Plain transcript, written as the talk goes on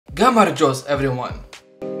Gamarjos, everyone!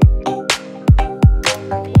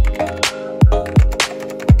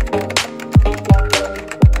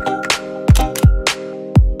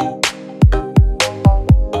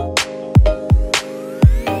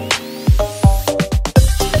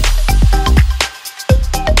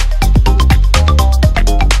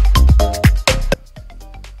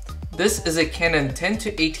 This is a Canon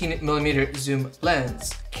 10-18mm zoom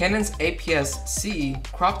lens. Canon's APS-C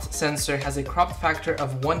cropped sensor has a crop factor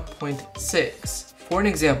of 1.6. For an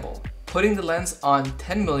example, putting the lens on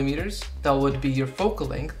 10mm, that would be your focal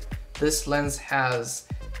length. This lens has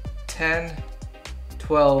 10,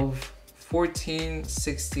 12, 14,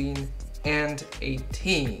 16, and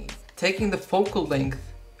 18. Taking the focal length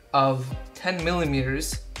of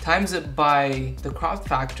 10mm times it by the crop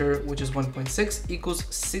factor, which is 1.6, equals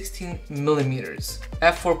 16mm.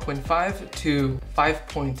 f4.5 to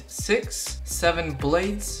 5.6, 7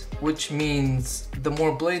 blades, which means the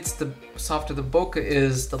more blades, the softer the bokeh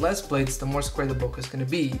is, the less blades, the more square the bokeh is going to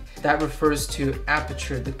be. That refers to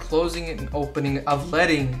aperture, the closing and opening of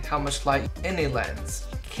letting how much light in a lens.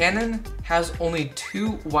 Canon has only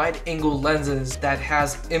 2 wide-angle lenses that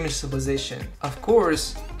has image stabilization. Of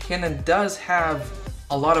course, Canon does have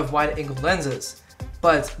a lot of wide-angle lenses,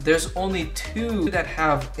 but there's only 2 that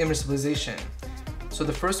have image stabilization. So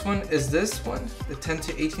the first one is this one, the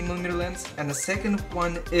 10-18mm lens, and the second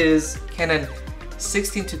one is Canon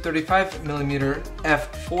 16-35mm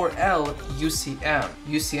f4L UCM.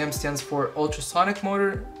 UCM stands for ultrasonic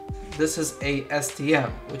motor. This is a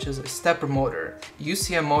STM, which is a stepper motor.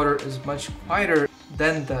 UCM motor is much quieter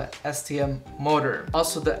than the STM motor.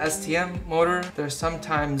 Also, the STM motor, there's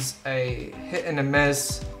sometimes a hit and a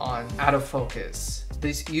miss on out of focus.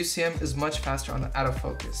 This UCM is much faster on the out of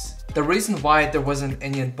focus. The reason why there wasn't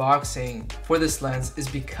any unboxing for this lens is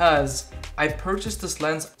because I purchased this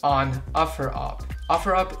lens on Offerup.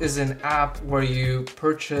 Offerup is an app where you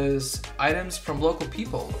purchase items from local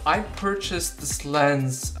people. I purchased this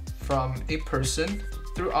lens from a person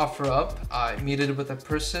through Offerup. I meted with a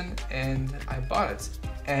person and I bought it.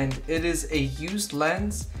 And it is a used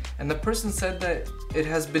lens, and the person said that it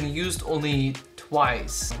has been used only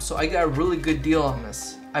twice. So I got a really good deal on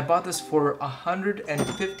this. I bought this for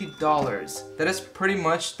 $150. That is pretty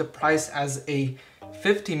much the price as a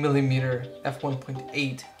 50mm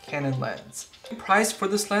f1.8 Canon lens. The price for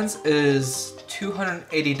this lens is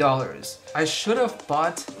 $280. I should have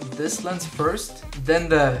bought this lens first, then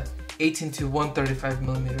the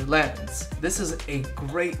 18-135mm lens. This is a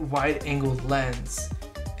great wide-angle lens,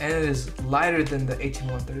 and it is lighter than the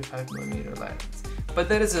 18-135mm lens. But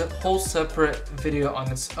that is a whole separate video on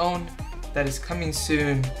its own that is coming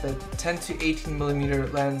soon, the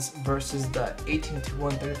 10-18mm lens versus the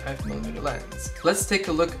 18-135mm lens. Let's take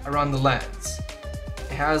a look around the lens.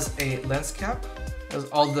 It has a lens cap, has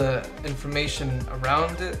all the information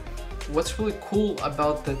around it. What's really cool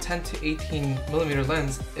about the 10-18mm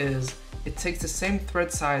lens is it takes the same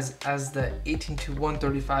thread size as the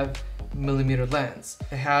 18-135mm lens.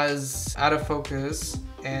 It has out of focus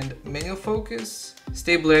and manual focus,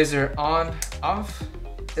 stabilizer on, off.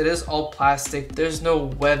 It is all plastic. There's no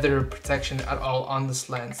weather protection at all on this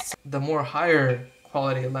lens. The more higher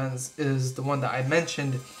quality lens is the one that I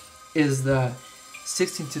mentioned, is the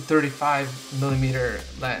 16-35mm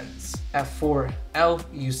lens, f4L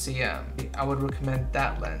UCM. I would recommend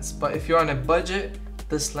that lens, but if you're on a budget,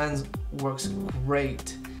 this lens works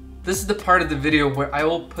great. This is the part of the video where I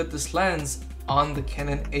will put this lens on the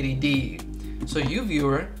Canon 80D, so you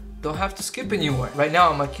viewer don't have to skip anywhere. Right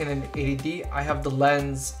now on my Canon 80D, I have the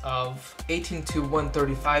lens of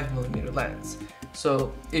 18-135mm lens.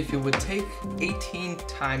 So if you would take 18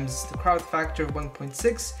 times the crowd factor of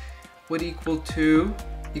 1.6 would equals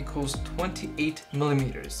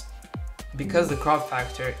 28mm. Because the crop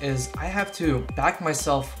factor is, I have to back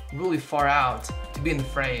myself really far out to be in the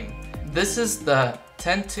frame. This is the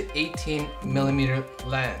 10-18mm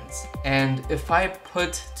lens, and if I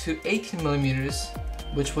put to 18mm,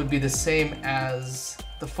 which would be the same as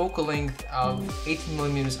the focal length of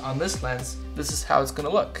 18mm on this lens, this is how it's gonna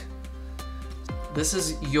look. This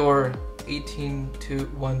is your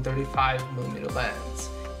 18-135mm lens.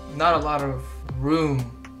 Not a lot of room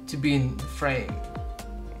to be in the frame.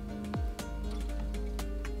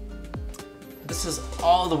 This is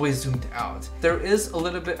all the way zoomed out. There is a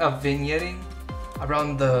little bit of vignetting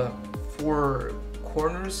around the 4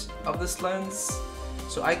 corners of this lens,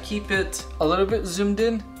 so I keep it a little bit zoomed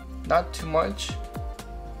in, not too much,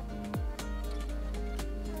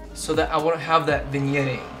 so that I won't have that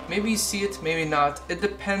vignetting. Maybe you see it, maybe not. It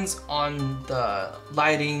depends on the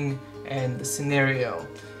lighting and the scenario.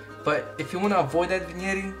 But if you want to avoid that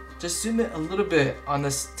vignetting, Just zoom in a little bit on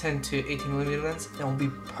this 10-18mm lens and it will be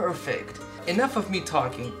perfect. Enough of me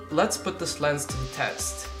talking, let's put this lens to the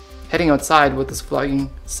test. Heading outside with this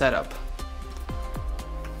vlogging setup.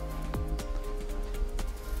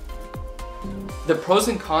 The pros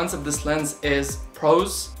and cons of this lens is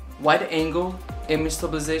pros, wide angle, image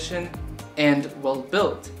stabilization, and well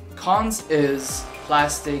built. Cons is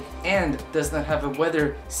plastic and does not have a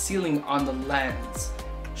weather sealing on the lens.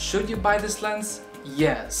 Should you buy this lens?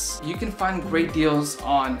 Yes. You can find great deals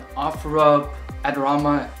on Offerup,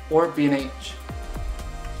 Adorama, or B&H.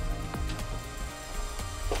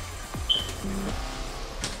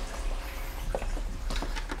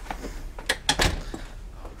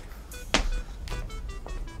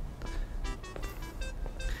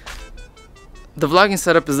 The vlogging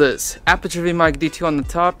setup is this: Aputure V Mic D2 on the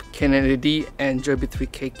top, Canon ED, and Joby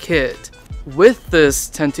 3K kit. With this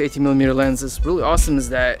 10-18mm lens, what's really awesome is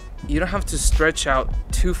that you don't have to stretch out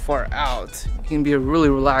too far out. You can be a really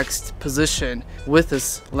relaxed position with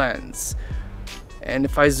this lens. And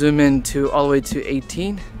if I zoom in to all the way to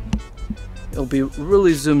 18, it'll be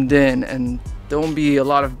really zoomed in and there won't be a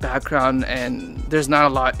lot of background and there's not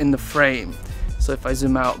a lot in the frame. So if I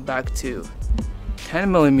zoom out back to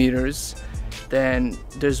 10mm, then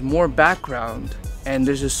there's more background and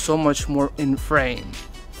there's just so much more in frame.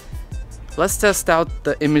 Let's test out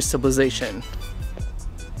the image stabilization.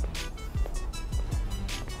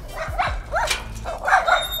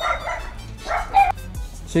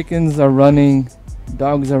 Chickens are running,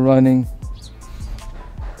 dogs are running.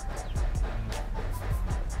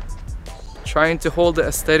 Trying to hold it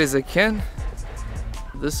as steady as I can.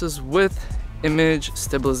 This is with image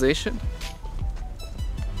stabilization.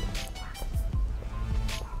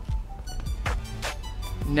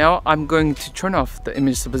 Now I'm going to turn off the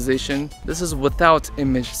image stabilization. This is without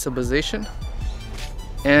image stabilization.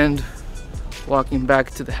 And walking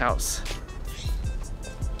back to the house.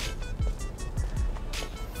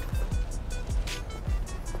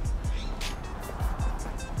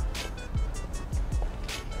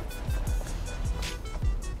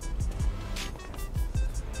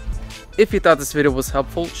 If you thought this video was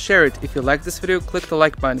helpful, share it. If you liked this video, click the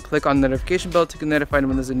like button, click on the notification bell to get notified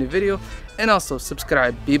when there's a new video, and also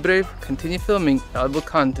subscribe. Be brave, continue filming valuable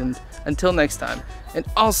content. Until next time. And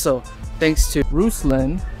also, thanks to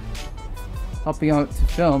Ruslan helping out to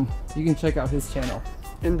film. You can check out his channel.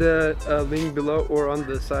 In the link below or on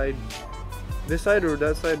the side, this side or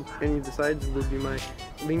that side, any of the sides will be my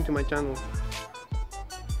link to my channel.